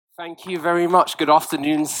Thank you very much. Good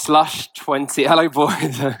afternoon, Slush 20. Hello,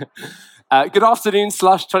 boys. Good afternoon,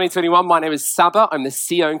 Slush 2021. My name is Sabba. I'm the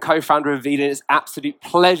CEO and co-founder of VEED, and it's an absolute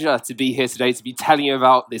pleasure to be here today to be telling you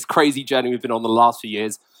about this crazy journey we've been on the last few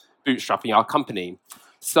years, bootstrapping our company.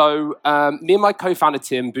 So me and my co-founder,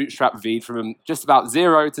 Tim, bootstrap VEED from just about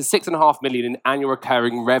 0 to 6.5 million in annual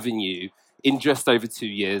recurring revenue in just over 2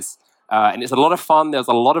 years. And it's a lot of fun. There's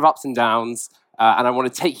a lot of ups and downs. And I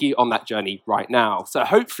want to take you on that journey right now. So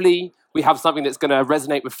hopefully we have something that's going to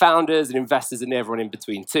resonate with founders and investors and everyone in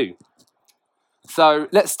between too. So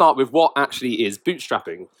let's start with what actually is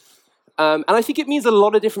bootstrapping. And I think it means a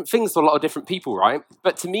lot of different things to a lot of different people, right?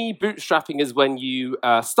 But to me, bootstrapping is when you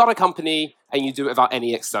start a company and you do it without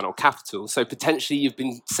any external capital. So potentially you've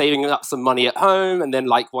been saving up some money at home, and then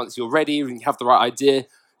once you're ready and you have the right idea,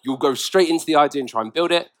 you'll go straight into the idea and try and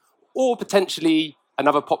build it. Or potentially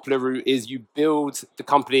another popular route is you build the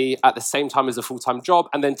company at the same time as a full-time job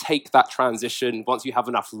and then take that transition once you have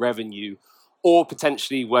enough revenue, or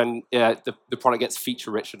potentially when the product gets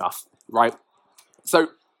feature-rich enough, right? So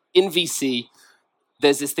in VC,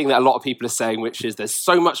 there's this thing that a lot of people are saying, which is there's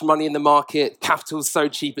so much money in the market, capital's so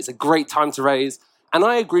cheap, it's a great time to raise. And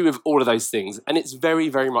I agree with all of those things, and it's very,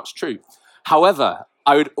 very much true. However,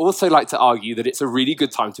 I would also like to argue that it's a really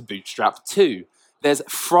good time to bootstrap too. There's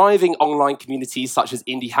thriving online communities such as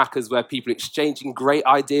indie hackers where people are exchanging great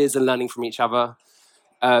ideas and learning from each other.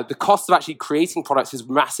 The cost of actually creating products has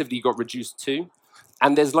massively got reduced too.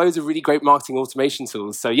 And there's loads of really great marketing automation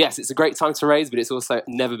tools. So yes, it's a great time to raise, but it's also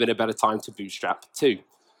never been a better time to bootstrap too.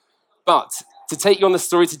 But to take you on the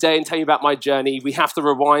story today and tell you about my journey, we have to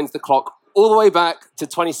rewind the clock all the way back to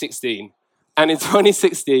 2016. And in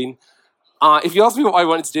 2016, if you asked me what I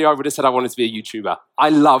wanted to do, I would have said I wanted to be a YouTuber. I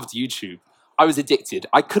loved YouTube. I was addicted.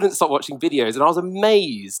 I couldn't stop watching videos, and I was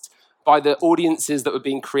amazed by the audiences that were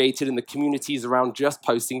being created and the communities around just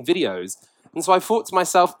posting videos. And so I thought to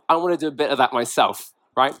myself, I want to do a bit of that myself,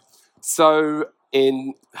 right? So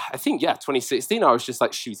in, 2016, I was just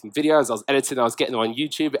shooting videos, I was editing, I was getting them on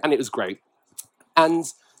YouTube, and it was great. And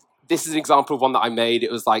this is an example of one that I made.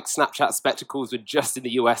 It was Snapchat spectacles were just in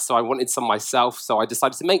the US, so I wanted some myself, so I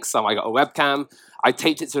decided to make some. I got a webcam, I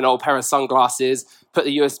taped it to an old pair of sunglasses, put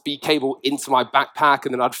the USB cable into my backpack,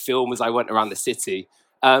 and then I'd film as I went around the city.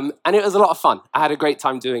 And it was a lot of fun. I had a great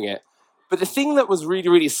time doing it. But the thing that was really,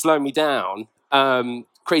 really slowing me down,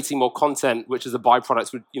 creating more content, which as a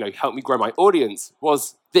byproduct would help me grow my audience,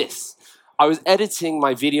 was this. I was editing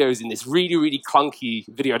my videos in this really, really clunky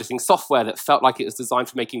video editing software that felt like it was designed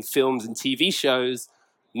for making films and TV shows,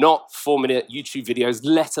 not 4-minute YouTube videos,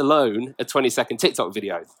 let alone a 20-second TikTok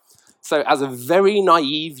video. So as a very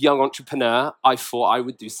naive young entrepreneur, I thought I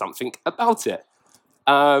would do something about it.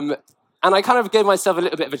 And I kind of gave myself a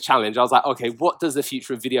little bit of a challenge. I was like, okay, what does the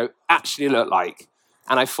future of video actually look like?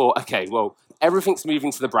 And I thought, okay, well, everything's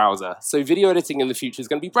moving to the browser. So video editing in the future is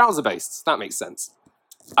going to be browser-based. That makes sense.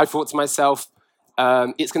 I thought to myself,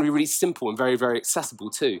 it's going to be really simple and very, very accessible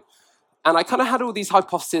too. And I kind of had all these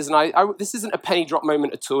hypotheses, and this isn't a penny drop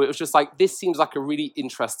moment at all. It was just this seems like a really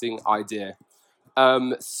interesting idea.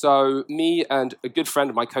 So me and a good friend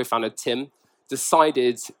of my co-founder, Tim,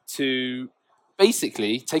 decided to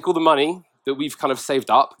basically take all the money that we've kind of saved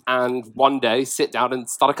up and one day sit down and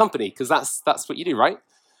start a company, because that's what you do, right?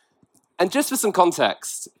 And just for some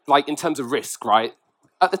context, in terms of risk, right?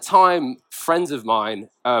 At the time, friends of mine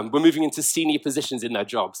were moving into senior positions in their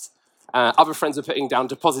jobs. Other friends were putting down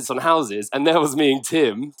deposits on houses, and there was me and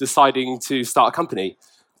Tim deciding to start a company.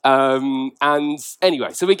 And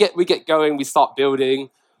anyway, so we get going, we start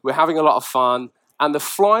building, we're having a lot of fun, and the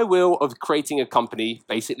flywheel of creating a company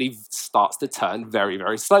basically starts to turn very,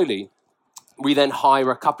 very slowly. We then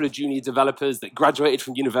hire a couple of junior developers that graduated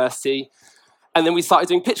from university, and then we started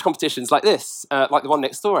doing pitch competitions like this, like the one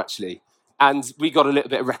next door, actually. And we got a little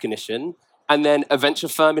bit of recognition. And then a venture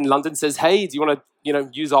firm in London says, hey, do you want to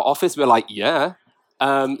use our office? We're like, yeah.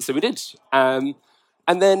 So we did. And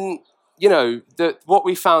then, what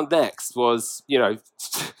we found next was,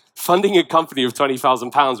 funding a company of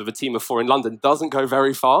 £20,000 with a team of 4 in London doesn't go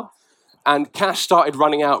very far. And cash started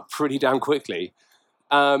running out pretty damn quickly.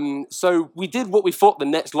 So we did what we thought the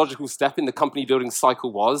next logical step in the company building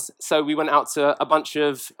cycle was. So we went out to a bunch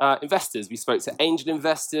of investors. We spoke to angel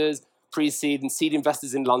investors, pre-seed and seed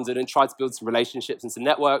investors in London, and tried to build some relationships and some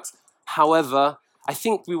networks. However, I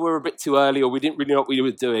think we were a bit too early, or we didn't really know what we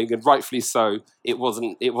were doing, and rightfully so, it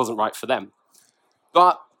wasn't right for them.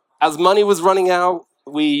 But as money was running out,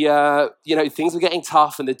 we things were getting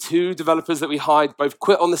tough, and the 2 developers that we hired both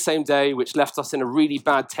quit on the same day, which left us in a really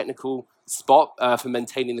bad technical spot for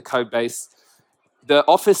maintaining the code base. The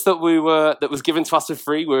office that was given to us for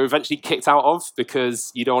free, we were eventually kicked out of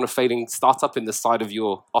because you don't want a failing startup in the side of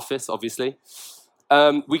your office, obviously.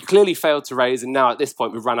 We clearly failed to raise, and now at this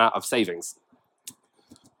point we've run out of savings.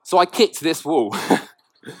 So I kicked this wall.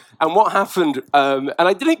 And what happened, and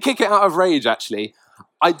I didn't kick it out of rage, actually.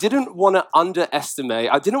 I didn't want to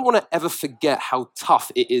underestimate, I didn't want to ever forget how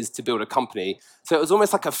tough it is to build a company. So it was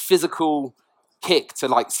almost like a physical kick to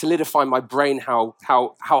like solidify my brain how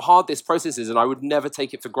hard this process is, and I would never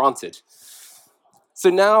take it for granted.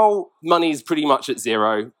 So now money's pretty much at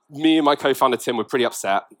zero. Me and my co-founder Tim were pretty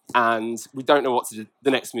upset, and we don't know what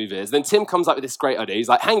the next move is. Then Tim comes up with this great idea. He's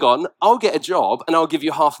like, hang on, I'll get a job and I'll give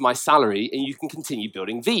you half my salary and you can continue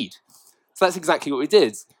building VEED. So that's exactly what we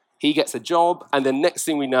did. He gets a job, and then next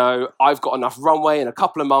thing we know, I've got enough runway in a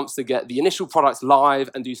couple of months to get the initial products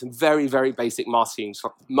live and do some very, very basic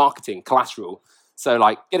marketing collateral. So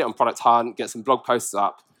like get it on Product Hunt, get some blog posts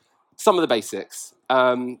up, some of the basics.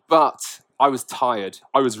 But I was tired.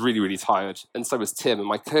 I was really, really tired. And so was Tim, and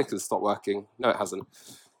my clicker's stopped working. No, it hasn't.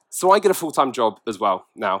 So I get a full-time job as well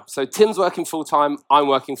now. So Tim's working full-time, I'm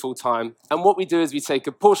working full-time. And what we do is we take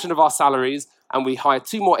a portion of our salaries and we hire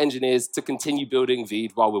 2 more engineers to continue building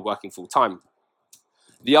VEED while we're working full-time.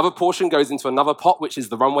 The other portion goes into another pot, which is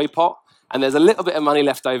the runway pot. And there's a little bit of money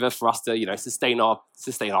left over for us to, sustain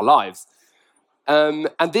our lives. And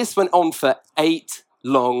this went on for 8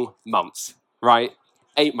 long months, right?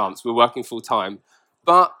 8 months, we're working full-time.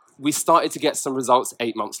 But we started to get some results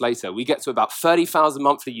 8 months later. We get to about 30,000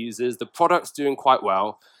 monthly users. The product's doing quite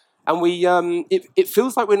well. And it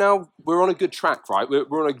feels like we're on a good track, right?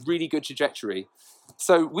 We're on a really good trajectory.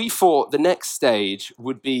 So we thought the next stage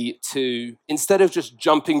would be to, instead of just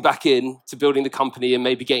jumping back in to building the company and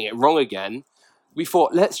maybe getting it wrong again, we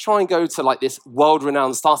thought, let's try and go to like this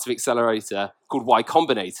world-renowned startup accelerator called Y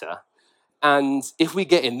Combinator. And if we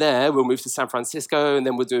get in there, we'll move to San Francisco, and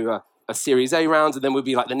then we'll do a Series A round, and then we'll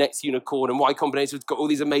be like the next unicorn, and Y Combinator has got all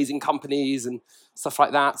these amazing companies and stuff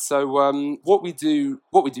like that. So what we do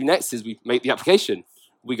next is we make the application.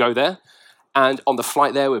 We go there, and on the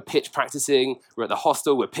flight there, we're pitch practicing. We're at the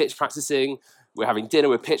hostel, we're pitch practicing. We're having dinner,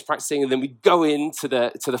 we're pitch practicing, and then we go into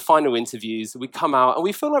the final interviews. We come out, and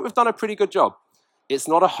we feel like we've done a pretty good job. It's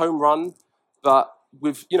not a home run, but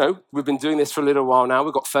we've been doing this for a little while now.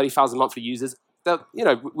 We've got 30,000 monthly users.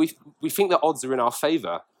 We think the odds are in our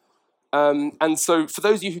favor. And so for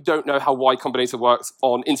those of you who don't know how Y Combinator works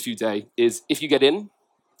on interview day is if you get in,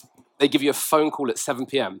 they give you a phone call at 7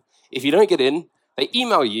 p.m. If you don't get in, they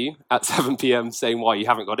email you at 7 p.m. saying why you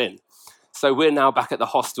haven't got in. So we're now back at the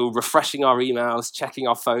hostel, refreshing our emails, checking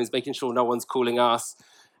our phones, making sure no one's calling us.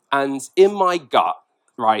 And in my gut,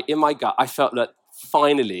 I felt that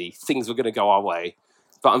finally things were going to go our way.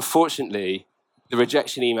 But unfortunately, the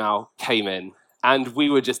rejection email came in, and we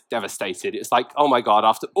were just devastated. It's like, oh my God,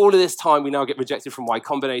 after all of this time, we now get rejected from Y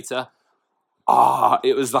Combinator.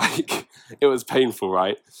 It was painful,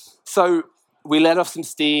 right? So we let off some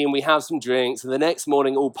steam, we have some drinks, and the next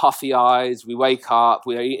morning, all puffy eyes, we wake up,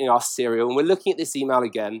 we're eating our cereal, and we're looking at this email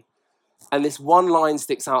again, and this one line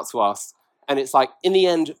sticks out to us, and it's like, in the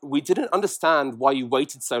end, we didn't understand why you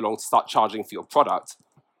waited so long to start charging for your product.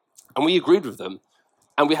 And we agreed with them.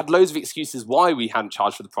 And we had loads of excuses why we hadn't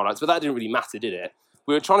charged for the products, but that didn't really matter, did it?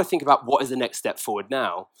 We were trying to think about what is the next step forward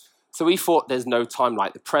now. So we thought there's no time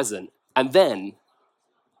like the present. And then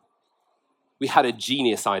we had a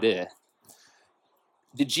genius idea.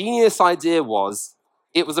 The genius idea was,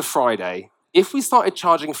 it was a Friday. If we started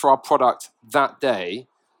charging for our product that day,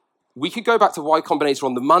 we could go back to Y Combinator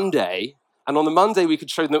on the Monday, and on the Monday we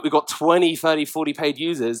could show them that we got 20, 30, 40 paid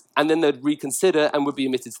users, and then they'd reconsider and would be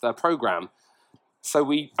admitted to their program. So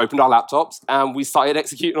we opened our laptops and we started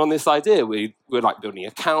executing on this idea. We're like building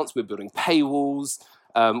accounts, we're building paywalls,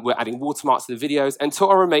 we're adding watermarks to the videos. And to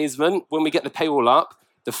our amazement, when we get the paywall up,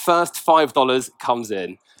 the first $5 comes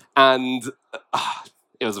in. And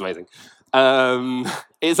it was amazing.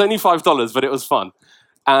 It's only $5, but it was fun.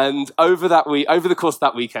 And over the course of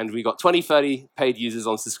that weekend, we got 20, 30 paid users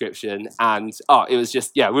on subscription. And it was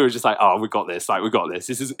just, we were just like, we got this. Like, we got this.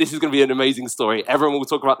 This is going to be an amazing story. Everyone will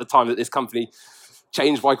talk about the time that this company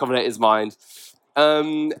changed Y Combinator's mind.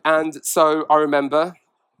 And so I remember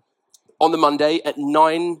on the Monday at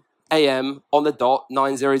 9 a.m. on the dot,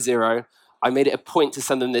 9:00, I made it a point to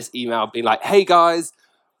send them this email being like, hey guys,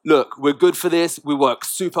 look, we're good for this. We work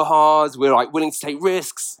super hard. We're like willing to take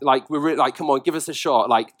risks. Like, we're like, come on, give us a shot.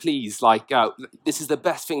 Like, please, like, this is the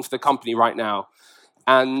best thing for the company right now.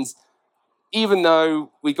 And even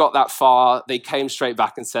though we got that far, they came straight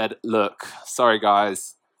back and said, look, sorry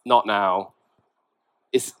guys, not now.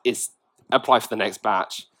 It's apply for the next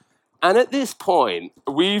batch. And at this point,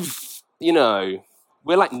 we've,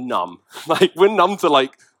 we're like numb. Like we're numb to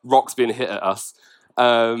like rocks being hit at us.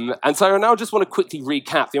 And so I now just want to quickly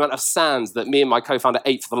recap the amount of sands that me and my co-founder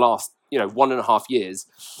ate for the last 1.5 years.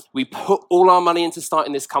 We put all our money into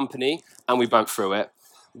starting this company and we burnt through it.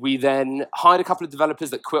 We then hired a couple of developers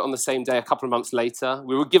that quit on the same day a couple of months later.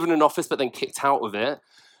 We were given an office but then kicked out of it.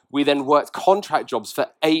 We then worked contract jobs for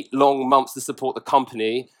 8 long months to support the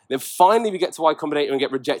company. Then finally we get to Y Combinator and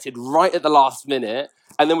get rejected right at the last minute.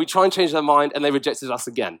 And then we try and change their mind and they rejected us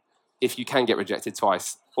again. If you can get rejected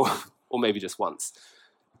twice or maybe just once.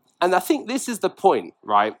 And I think this is the point,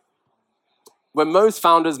 right? When most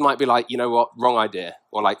founders might be like, you know what, wrong idea.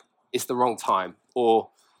 Or like, it's the wrong time. Or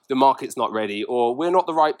the market's not ready. Or we're not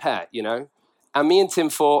the right pair, And me and Tim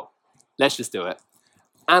thought, let's just do it.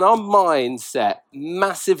 And our mindset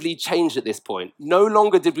massively changed at this point. No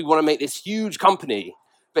longer did we want to make this huge company,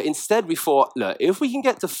 but instead we thought, look, if we can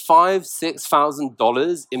get to $5,000,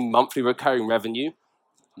 $6,000 in monthly recurring revenue,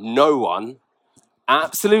 no one,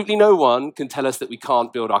 absolutely no one can tell us that we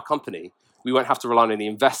can't build our company. We won't have to rely on any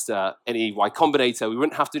investor, any Y Combinator. We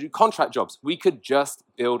wouldn't have to do contract jobs. We could just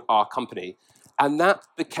build our company. And that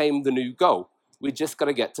became the new goal. We just got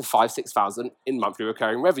to get to 5,000, 6,000 in monthly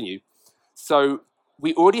recurring revenue. So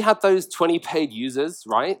we already had those 20 paid users,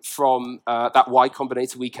 right, from that Y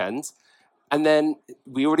Combinator weekend. And then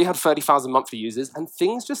we already had 30,000 monthly users, and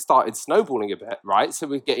things just started snowballing a bit, right? So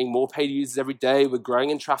we're getting more paid users every day. We're growing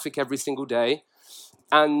in traffic every single day.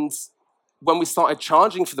 And when we started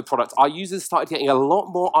charging for the product, our users started getting a lot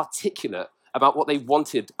more articulate about what they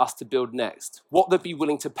wanted us to build next, what they'd be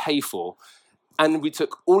willing to pay for. And we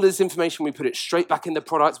took all this information, we put it straight back in the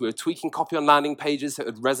product. We were tweaking copy on landing pages so it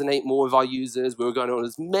would resonate more with our users. We were going on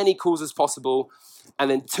as many calls as possible. And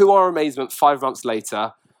then to our amazement, 5 months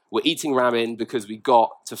later, we're eating ramen because we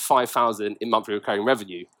got to 5,000 in monthly recurring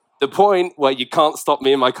revenue. The point where you can't stop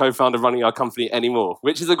me and my co-founder running our company anymore,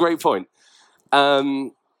 which is a great point.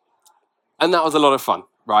 And that was a lot of fun,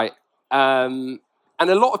 right? And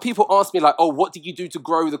a lot of people ask me like, oh, what did you do to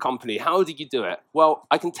grow the company? How did you do it? Well,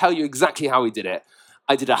 I can tell you exactly how we did it.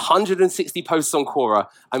 I did 160 posts on Quora.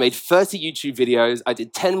 I made 30 YouTube videos. I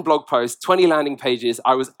did 10 blog posts, 20 landing pages.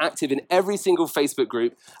 I was active in every single Facebook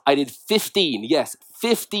group. I did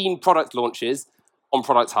 15 product launches on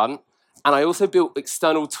Product Hunt. And I also built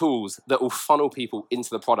external tools that will funnel people into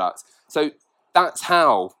the product. So that's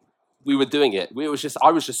how we were doing it.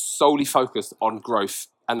 I was just solely focused on growth.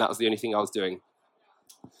 And that was the only thing I was doing.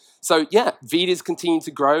 So yeah, VEED is continuing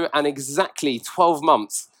to grow, and exactly 12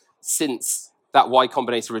 months since that Y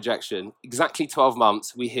Combinator rejection, exactly 12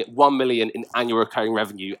 months, we hit 1 million in annual recurring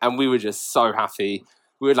revenue, and we were just so happy.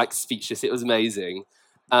 We were like speechless. It was amazing.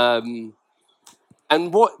 And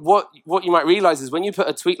what you might realize is when you put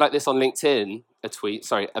a tweet like this on LinkedIn, a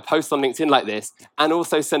post on LinkedIn like this, and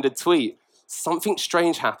also send a tweet, something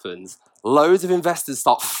strange happens. Loads of investors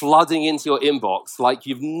start flooding into your inbox like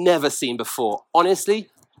you've never seen before. Honestly,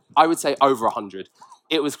 I would say over 100.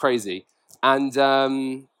 It was crazy. And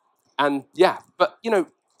yeah, but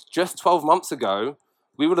just 12 months ago,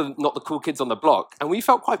 we were not the cool kids on the block. And we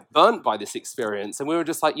felt quite burnt by this experience. And we were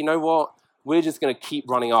just like, you know what? We're just going to keep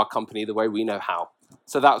running our company the way we know how.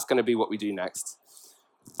 So that's going to be what we do next.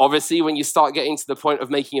 Obviously, when you start getting to the point of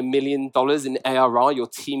making $1 million in ARR, your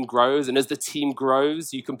team grows. And as the team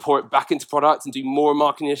grows, you can pour it back into products and do more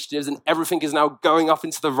marketing initiatives. And everything is now going up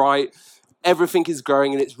into the right. Everything is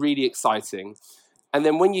growing, and it's really exciting. And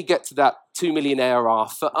then when you get to that 2 million ARR,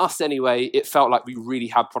 for us anyway, it felt like we really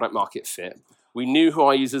had product market fit. We knew who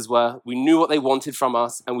our users were, we knew what they wanted from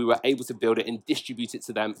us, and we were able to build it and distribute it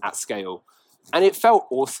to them at scale. And it felt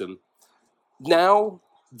awesome. Now,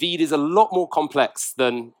 VEED is a lot more complex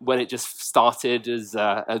than when it just started as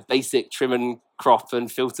a basic trim and crop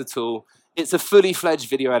and filter tool. It's a fully fledged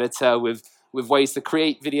video editor with ways to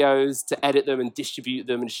create videos, to edit them and distribute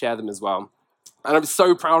them and share them as well. And I'm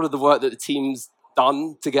so proud of the work that the team's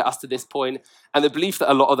done to get us to this point, and the belief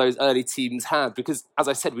that a lot of those early teams had, because as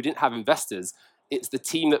I said, we didn't have investors. It's the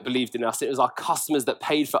team that believed in us. It was our customers that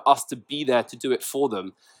paid for us to be there to do it for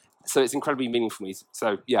them. So it's incredibly meaningful for me.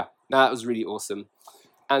 So yeah, that was really awesome.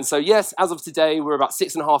 And so yes, as of today, we're about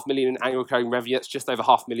 6.5 million in annual recurring revenue. It's just over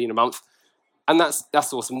 500,000 a month. And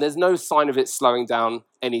that's awesome. There's no sign of it slowing down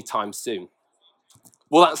anytime soon.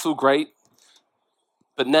 Well, that's all great.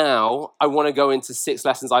 But now I want to go into 6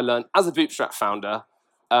 lessons I learned as a Bootstrap founder.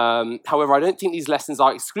 However, I don't think these lessons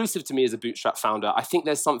are exclusive to me as a Bootstrap founder. I think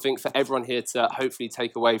there's something for everyone here to hopefully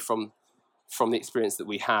take away from the experience that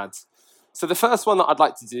we had. So the first one that I'd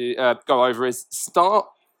like to go over is start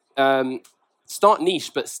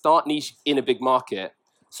niche, but start niche in a big market.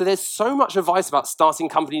 So there's so much advice about starting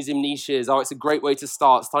companies in niches. Oh, it's a great way to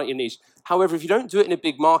start your niche. However, if you don't do it in a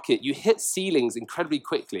big market, you hit ceilings incredibly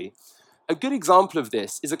quickly. A good example of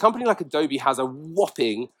this is a company like Adobe has a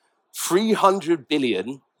whopping 300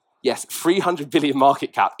 billion, yes, 300 billion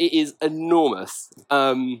market cap. It is enormous,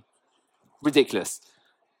 ridiculous.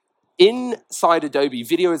 Inside Adobe,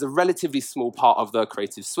 video is a relatively small part of the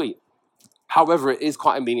creative suite. However, it is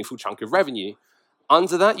quite a meaningful chunk of revenue.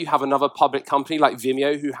 Under that, you have another public company like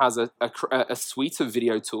Vimeo who has a suite of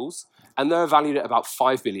video tools, and they're valued at about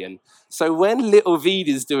 5 billion. So when little VEED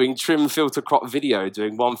is doing trim, filter, crop video,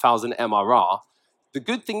 doing 1,000 MRR, the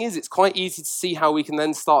good thing is it's quite easy to see how we can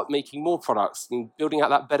then start making more products and building out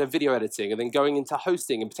that better video editing and then going into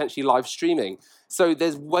hosting and potentially live streaming. So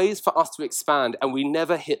there's ways for us to expand, and we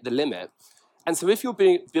never hit the limit. And so if you're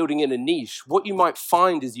building in a niche, what you might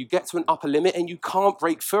find is you get to an upper limit and you can't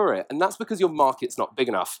break through it. And that's because your market's not big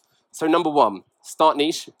enough. So number one, start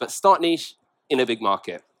niche, but start niche in a big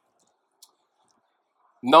market.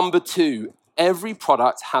 Number two, every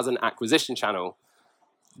product has an acquisition channel.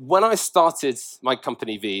 When I started my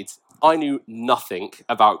company VEED, I knew nothing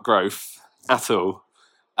about growth at all.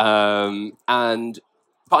 But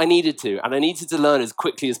I needed to, and I needed to learn as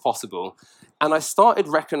quickly as possible. And I started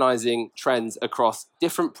recognizing trends across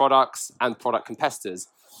different products and product competitors.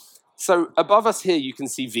 So above us here, you can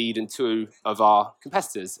see VEED and two of our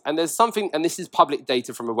competitors. And there's something, and this is public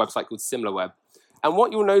data from a website called SimilarWeb. And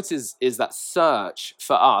what you'll notice is that search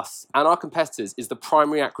for us and our competitors is the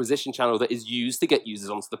primary acquisition channel that is used to get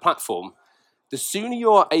users onto the platform. The sooner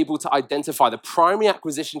you're able to identify the primary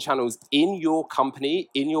acquisition channels in your company,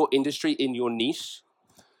 in your industry, in your niche,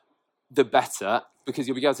 the better, because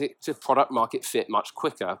you'll be able to product market fit much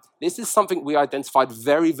quicker. This is something we identified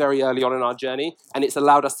very, very early on in our journey, and it's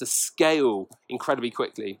allowed us to scale incredibly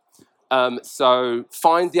quickly. So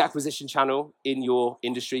find the acquisition channel in your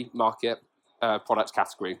industry, market, product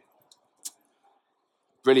category.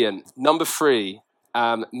 Brilliant. Number three,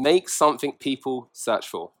 make something people search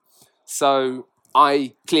for. So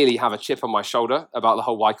I clearly have a chip on my shoulder about the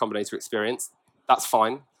whole Y Combinator experience. That's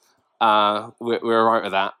fine. We're all right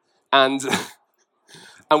with that. And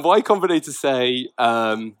Y Combinator say,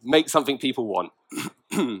 make something people want.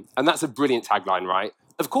 And that's a brilliant tagline, right?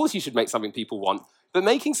 Of course you should make something people want. But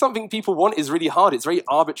making something people want is really hard. It's very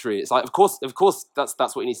arbitrary. It's like, of course,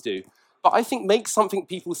 that's what you need to do. But I think make something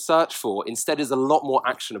people search for instead is a lot more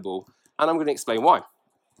actionable. And I'm going to explain why.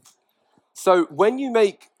 So when you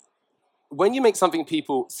make something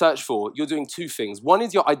people search for, you're doing two things. One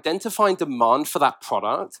is you're identifying demand for that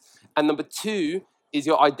product. And number two is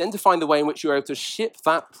you're identifying the way in which you're able to ship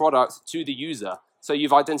that product to the user. So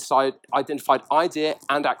you've identified idea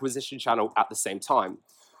and acquisition channel at the same time.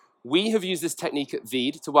 We have used this technique at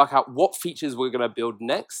VEED to work out what features we're going to build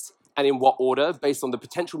next and in what order based on the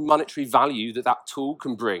potential monetary value that that tool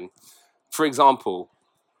can bring. For example,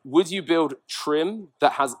 would you build trim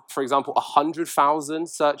that has, for example, 100,000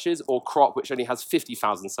 searches or crop which only has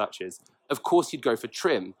 50,000 searches? Of course you'd go for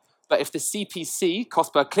trim. But if the CPC,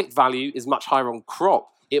 cost per click value, is much higher on crop,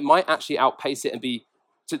 it might actually outpace it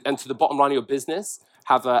and to the bottom line of your business,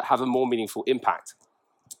 have a more meaningful impact.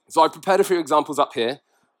 So I've prepared a few examples up here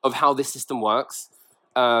of how this system works.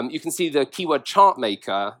 You can see the keyword chart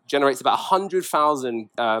maker generates about 100,000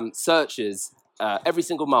 searches every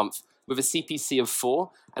single month with a CPC of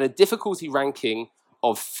 4 and a difficulty ranking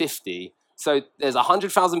of 50. So there's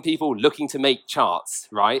 100,000 people looking to make charts,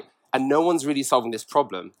 right? And no one's really solving this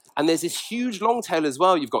problem. And there's this huge long tail as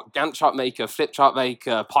well. You've got Gantt chart maker, flip chart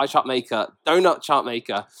maker, pie chart maker, donut chart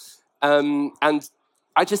maker. And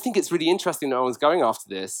I just think it's really interesting that no one's going after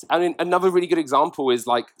this. I mean, another really good example is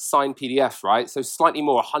like signed PDF, right? So slightly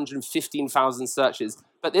more, 115,000 searches,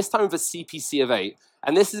 but this time with a CPC of 8.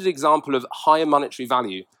 And this is an example of higher monetary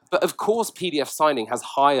value. But of course, PDF signing has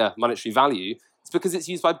higher monetary value. It's because it's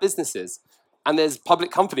used by businesses. And there's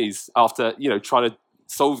public companies after, trying to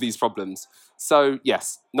solve these problems. So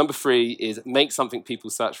yes, number 3 is make something people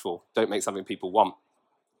search for. Don't make something people want.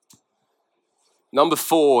 Number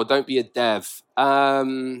 4, don't be a dev.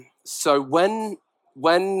 So when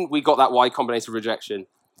we got that Y Combinator rejection,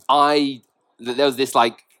 there was this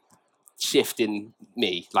like shift in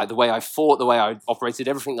me, like the way I thought, the way I operated,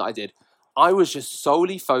 everything that I did. I was just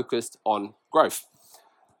solely focused on growth.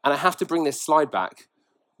 And I have to bring this slide back.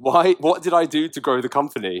 What did I do to grow the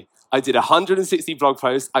company? I did 160 blog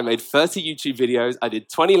posts. I made 30 YouTube videos. I did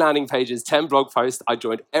 20 landing pages, 10 blog posts. I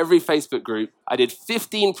joined every Facebook group. I did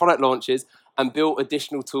 15 product launches and built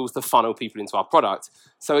additional tools to funnel people into our product.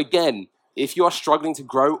 So again, if you are struggling to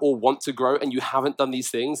grow or want to grow and you haven't done these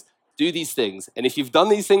things, do these things. And if you've done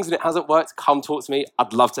these things and it hasn't worked, come talk to me.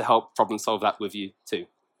 I'd love to help problem solve that with you too.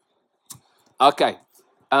 Okay.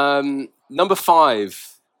 Number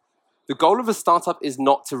 5. The goal of a startup is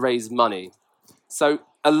not to raise money. So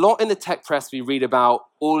a lot in the tech press, we read about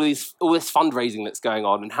all this fundraising that's going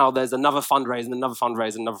on and how there's another fundraise and another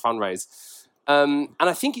fundraise and another fundraise. And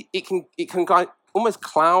I think it can almost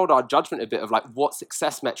cloud our judgment a bit of like what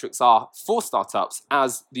success metrics are for startups,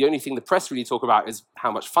 as the only thing the press really talk about is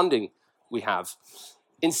how much funding we have.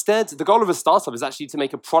 Instead, the goal of a startup is actually to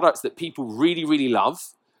make a product that people really, really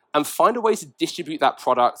love and find a way to distribute that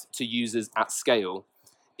product to users at scale.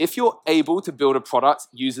 If you're able to build a product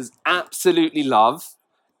users absolutely love,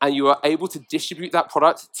 and you are able to distribute that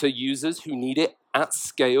product to users who need it at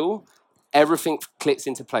scale, everything clicks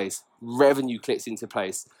into place. Revenue clicks into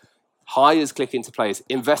place. Hires click into place.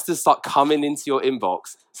 Investors start coming into your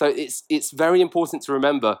inbox. So it's very important to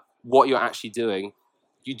remember what you're actually doing.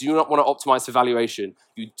 You do not want to optimize for valuation.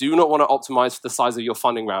 You do not want to optimize for the size of your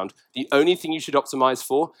funding round. The only thing you should optimize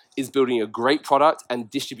for is building a great product and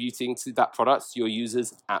distributing that product to your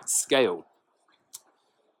users at scale.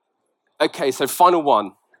 Okay, so final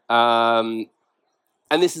one. And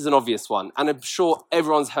this is an obvious one. And I'm sure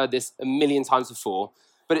everyone's heard this a million times before.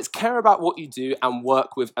 But it's care about what you do and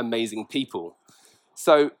work with amazing people.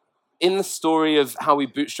 So in the story of how we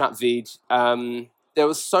bootstrap VEED, there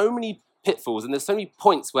were so many pitfalls and there's so many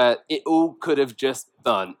points where it all could have just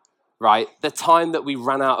burnt, right? The time that we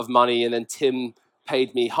ran out of money and then Tim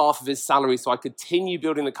paid me half of his salary so I could continue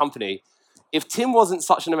building the company. If Tim wasn't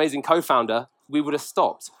such an amazing co-founder, we would have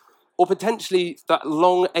stopped. Or potentially that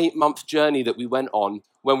long 8-month journey that we went on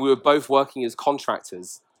when we were both working as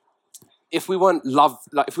contractors. If we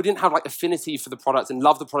if we didn't have like affinity for the product and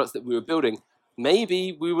love the products that we were building,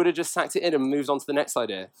 maybe we would have just sacked it in and moved on to the next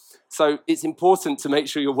idea. So it's important to make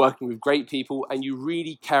sure you're working with great people and you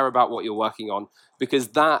really care about what you're working on, because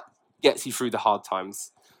that gets you through the hard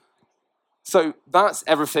times. So that's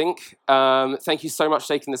everything. Thank you so much for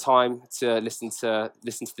taking the time to listen to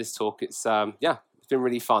this talk. It's been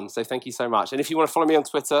really fun. So thank you so much. And if you want to follow me on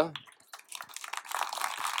Twitter,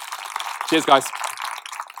 cheers guys.